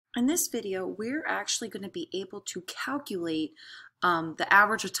In this video, we're actually going to be able to calculate the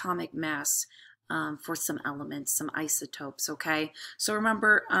average atomic mass for some elements, some isotopes, okay? So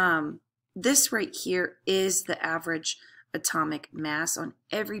remember, this right here is the average atomic mass on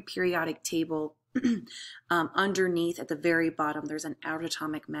every periodic table. Underneath at the very bottom, there's an average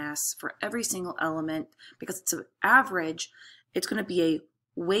atomic mass for every single element. Because it's an average, it's going to be a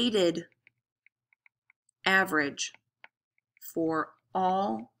weighted average for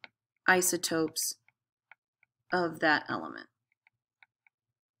all isotopes of that element.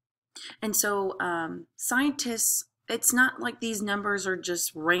 And so scientists, it's not like these numbers are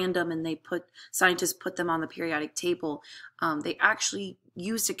just random and scientists put them on the periodic table. They actually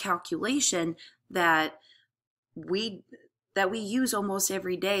used a calculation that we use almost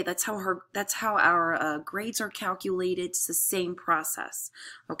every day. That's how our grades are calculated. It's the same process,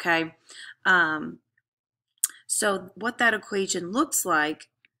 okay? So what that equation looks like,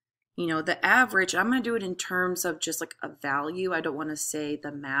 you know, the average, I'm going to do it in terms of just like a value. I don't want to say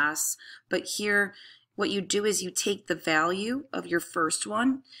the mass, but here what you do is you take the value of your first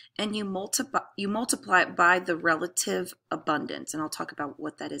one and you multiply it by the relative abundance. And I'll talk about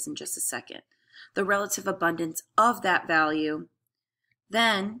what that is in just a second. The relative abundance of that value.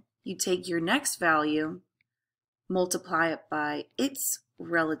 Then you take your next value, multiply it by its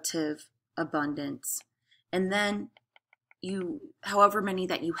relative abundance. And then however many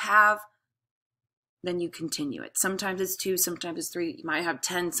that you have, then you continue it. Sometimes it's 2, sometimes it's 3, you might have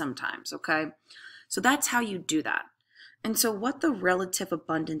 10 sometimes, okay? So that's how you do that. And so what the relative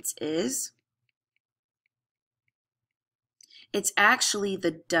abundance is, it's actually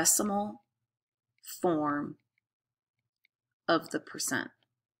the decimal form of the percent,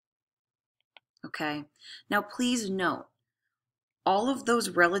 okay? Now please note, all of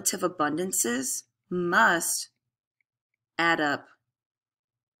those relative abundances must add up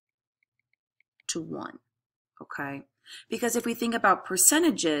to 1, okay? Because if we think about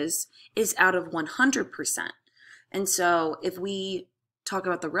percentages, is out of 100%. And so if we talk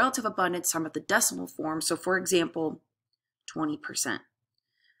about the relative abundance, talk about the decimal form, so for example, 20%.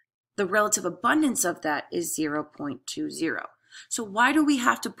 The relative abundance of that is 0.20. So why do we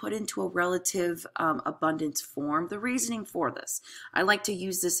have to put into a relative abundance form? The reasoning for this, I like to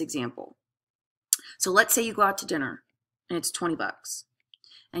use this example. So let's say you go out to dinner and it's 20 bucks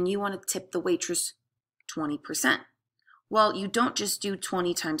and you want to tip the waitress 20%. Well, you don't just do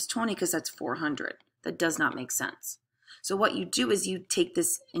 20 times 20 because that's 400. That does not make sense. So what you do is you take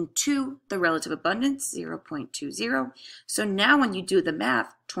this into the relative abundance, 0.20. So now when you do the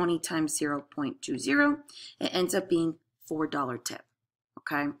math, 20 times 0.20, it ends up being $4 tip,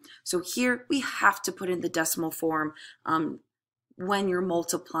 okay? So here we have to put in the decimal form. When you're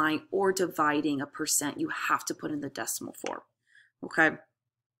multiplying or dividing a percent, you have to put in the decimal form, okay?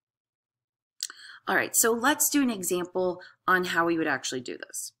 All right, so let's do an example on how we would actually do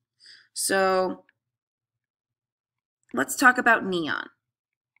this. So let's talk about neon.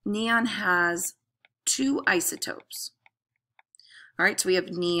 Neon has 2 isotopes. All right, so we have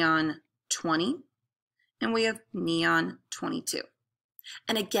neon 20 and we have neon 22.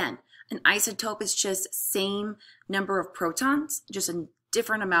 And again, an isotope is just same number of protons, just a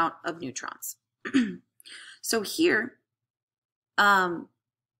different amount of neutrons. So here,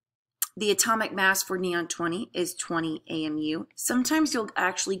 the atomic mass for neon 20 is 20 AMU. Sometimes you'll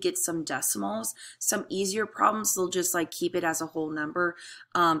actually get some decimals. Some easier problems, they'll just like keep it as a whole number.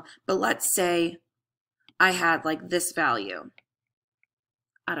 But let's say I had like this value.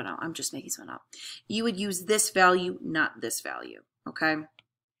 I don't know, I'm just making something up. You would use this value, not this value, okay?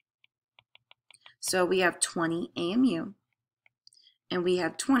 So we have 20 AMU and we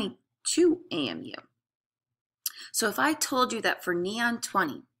have 22 AMU. So if I told you that for neon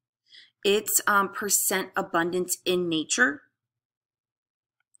 20, its percent abundance in nature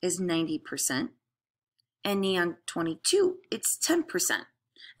is 90%, and neon 22, it's 10%.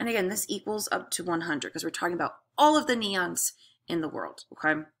 And again, this equals up to 100 because we're talking about all of the neons in the world,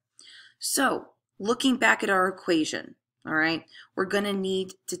 okay? So looking back at our equation, all right, we're going to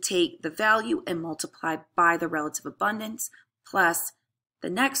need to take the value and multiply by the relative abundance plus the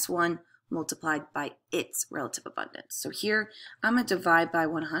next one multiplied by its relative abundance. So here I'm going to divide by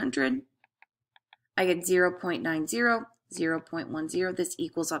 100. I get 0.90, 0.10. This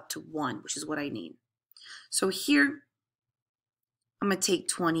equals up to 1, which is what I need. So here I'm going to take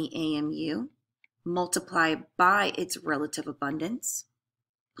 20 AMU, multiply by its relative abundance,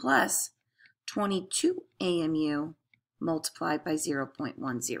 plus 22 AMU multiplied by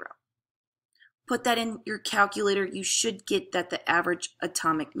 0.10. Put that in your calculator. You should get that the average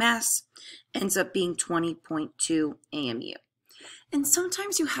atomic mass ends up being 20.2 AMU. And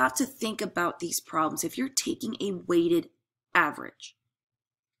sometimes you have to think about these problems. If you're taking a weighted average,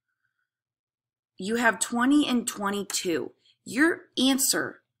 you have 20 and 22. Your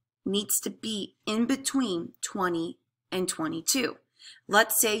answer needs to be in between 20 and 22.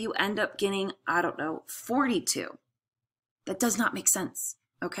 Let's say you end up getting, I don't know, 42. That does not make sense,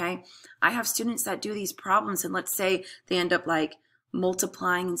 okay? I have students that do these problems, and let's say they end up like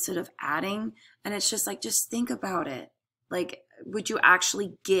multiplying instead of adding, and it's just like, just think about it. Like, would you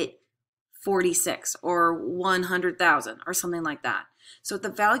actually get 46 or 100,000 or something like that? So the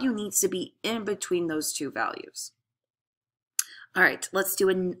value needs to be in between those two values. All right, let's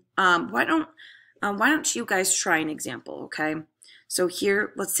do why don't you guys try an example, okay? So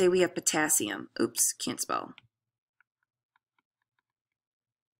here, let's say we have potassium. Oops, can't spell.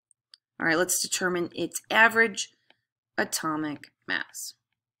 All right, let's determine its average atomic mass.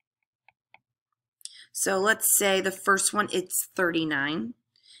 So let's say the first one, it's 39,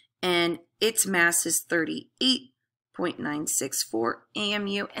 and its mass is 38.964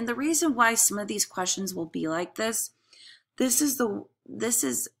 AMU. And the reason why some of these questions will be like this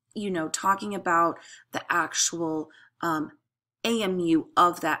is you know, talking about the actual AMU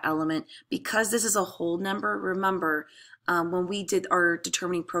of that element, because this is a whole number. Remember, when we did our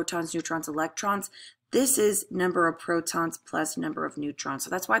determining protons, neutrons, electrons, this is number of protons plus number of neutrons. So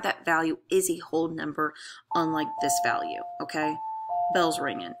that's why that value is a whole number, unlike this value, okay? Bells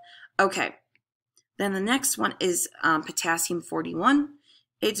ringing. Okay, then the next one is potassium 41.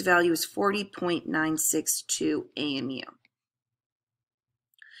 Its value is 40.962 AMU.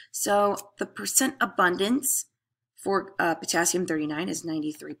 So the percent abundance for potassium 39 is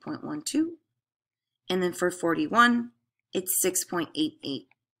 93.12. And then for 41, it's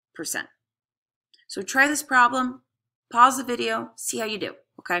 6.88%. So try this problem, pause the video, see how you do,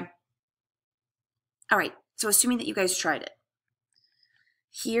 okay? All right, so assuming that you guys tried it.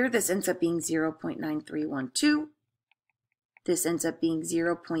 Here, this ends up being 0.9312. This ends up being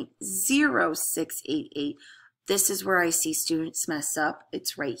 0.0688. This is where I see students mess up.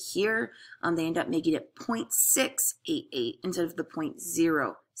 It's right here. They end up making it 0.688 instead of the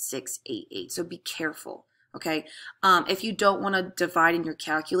 0.0688. So be careful, okay? If you don't want to divide in your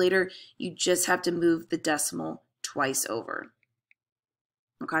calculator, you just have to move the decimal twice over,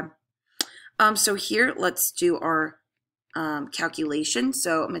 okay? So here, let's do our calculation.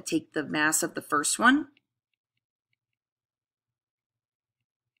 So I'm going to take the mass of the first one,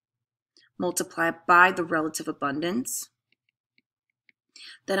 multiply it by the relative abundance.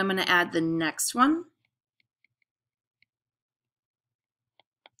 Then I'm going to add the next one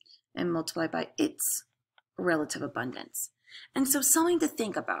and multiply by its relative abundance. And so something to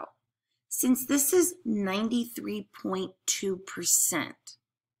think about, since this is 93.2%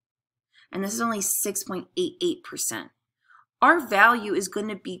 and this is only 6.88%, our value is going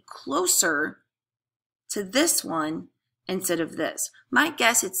to be closer to this one instead of this. My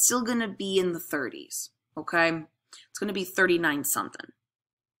guess, it's still going to be in the 30s, okay? It's going to be 39 something.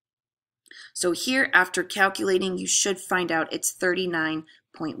 So here, after calculating, you should find out it's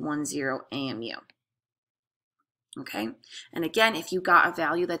 39.10 AMU, okay? And again, if you got a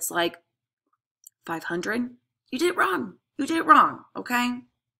value that's like 500, you did it wrong. You did it wrong, okay?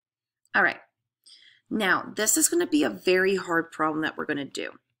 All right. Now, this is going to be a very hard problem that we're going to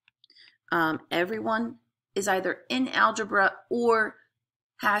do. Everyone is either in algebra or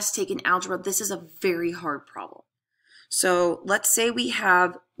has taken algebra. This is a very hard problem. So let's say we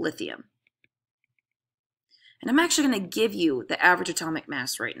have lithium. And I'm actually going to give you the average atomic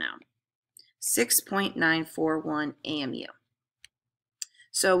mass right now, 6.941 AMU.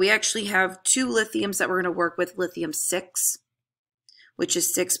 So we actually have two lithiums that we're going to work with, lithium 6, which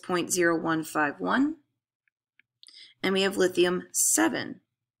is 6.0151. And we have lithium 7,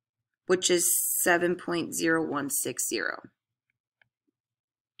 which is 7.0160.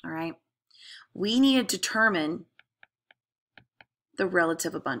 All right. We need to determine the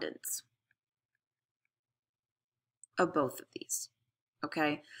relative abundance of both of these.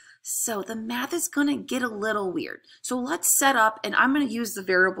 Okay. So the math is going to get a little weird. So let's set up, and I'm going to use the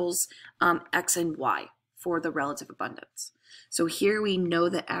variables X and Y for the relative abundance. So here we know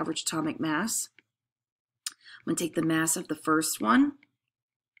the average atomic mass. I'm going to take the mass of the first one,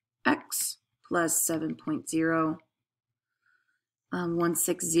 X plus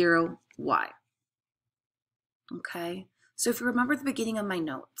 7.0160 Y. Okay, so if you remember at the beginning of my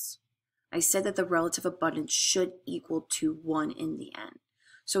notes, I said that the relative abundance should equal to 1 in the end.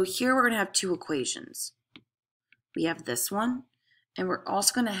 So here we're going to have two equations. We have this one, and we're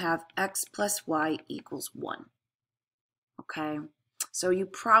also going to have X plus Y equals 1. Okay, so you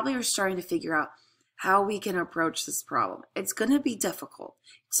probably are starting to figure out how we can approach this problem. It's going to be difficult,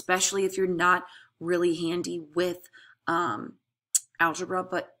 especially if you're not really handy with algebra,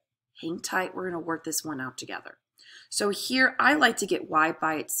 but hang tight. We're going to work this one out together. So here I like to get y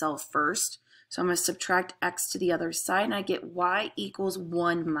by itself first. So I'm going to subtract x to the other side, and I get y equals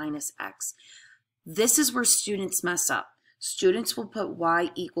 1 minus x. This is where students mess up. Students will put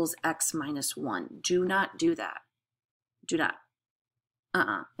y equals x minus 1. Do not do that. Do not.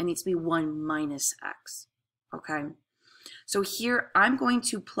 It needs to be 1 minus x. Okay? So here I'm going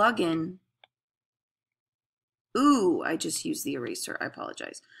to plug in. Ooh, I just used the eraser. I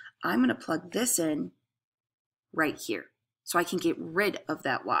apologize. I'm going to plug this in right here so I can get rid of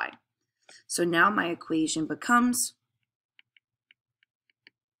that y. So now my equation becomes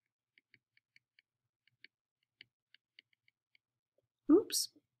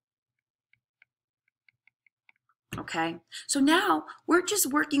okay, so now we're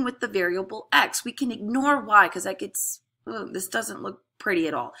just working with the variable x. We can ignore y because that gets, this doesn't look pretty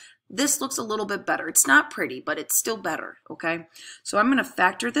at all. This looks a little bit better. It's not pretty, but it's still better, okay? So I'm going to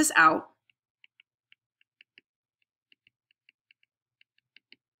factor this out.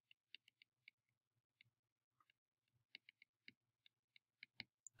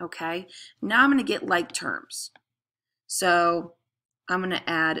 Okay, now I'm going to get like terms. So I'm going to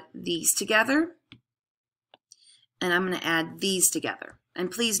add these together, and I'm going to add these together. And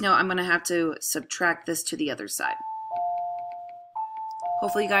please note, I'm going to have to subtract this to the other side.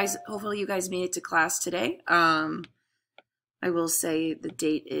 Hopefully you guys made it to class today. I will say the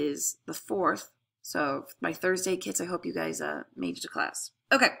date is the 4th. So my Thursday kids, I hope you guys made it to class.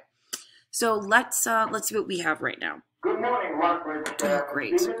 Okay, so let's see what we have right now. Good morning, Rockridge. Oh,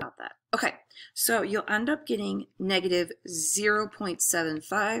 great about that. Okay, so you'll end up getting negative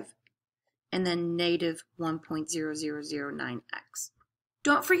 0.75 and then negative 1.0009x.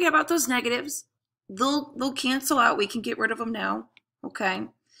 Don't forget about those negatives. They'll cancel out. We can get rid of them now. Okay,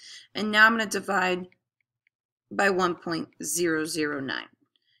 and now I'm going to divide by 1.009.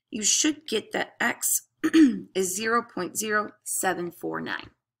 You should get that x is 0.0749.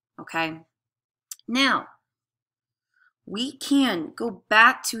 Okay, now we can go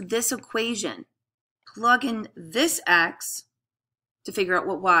back to this equation, plug in this x to figure out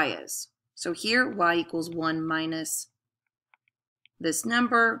what y is. So here, y equals 1 minus this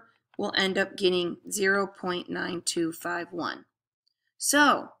number. We'll end up getting 0.9251.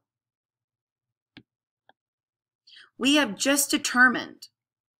 So we have just determined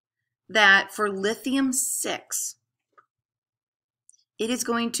that for lithium-6, it is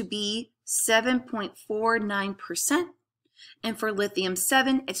going to be 7.49%. And for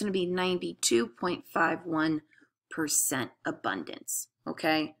lithium-7, it's going to be 92.51% abundance,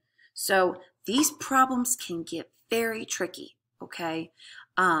 okay? So these problems can get very tricky, okay?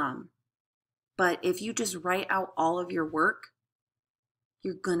 But if you just write out all of your work,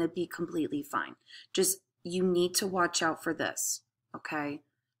 you're going to be completely fine. Just, you need to watch out for this, okay?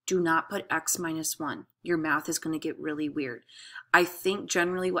 Do not put x minus 1. Your math is going to get really weird. I think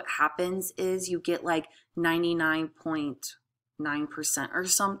generally what happens is you get like 99.9% or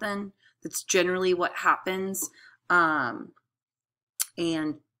something. That's generally what happens. And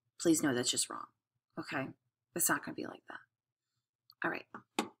please know that's just wrong. Okay? It's not going to be like that. All right.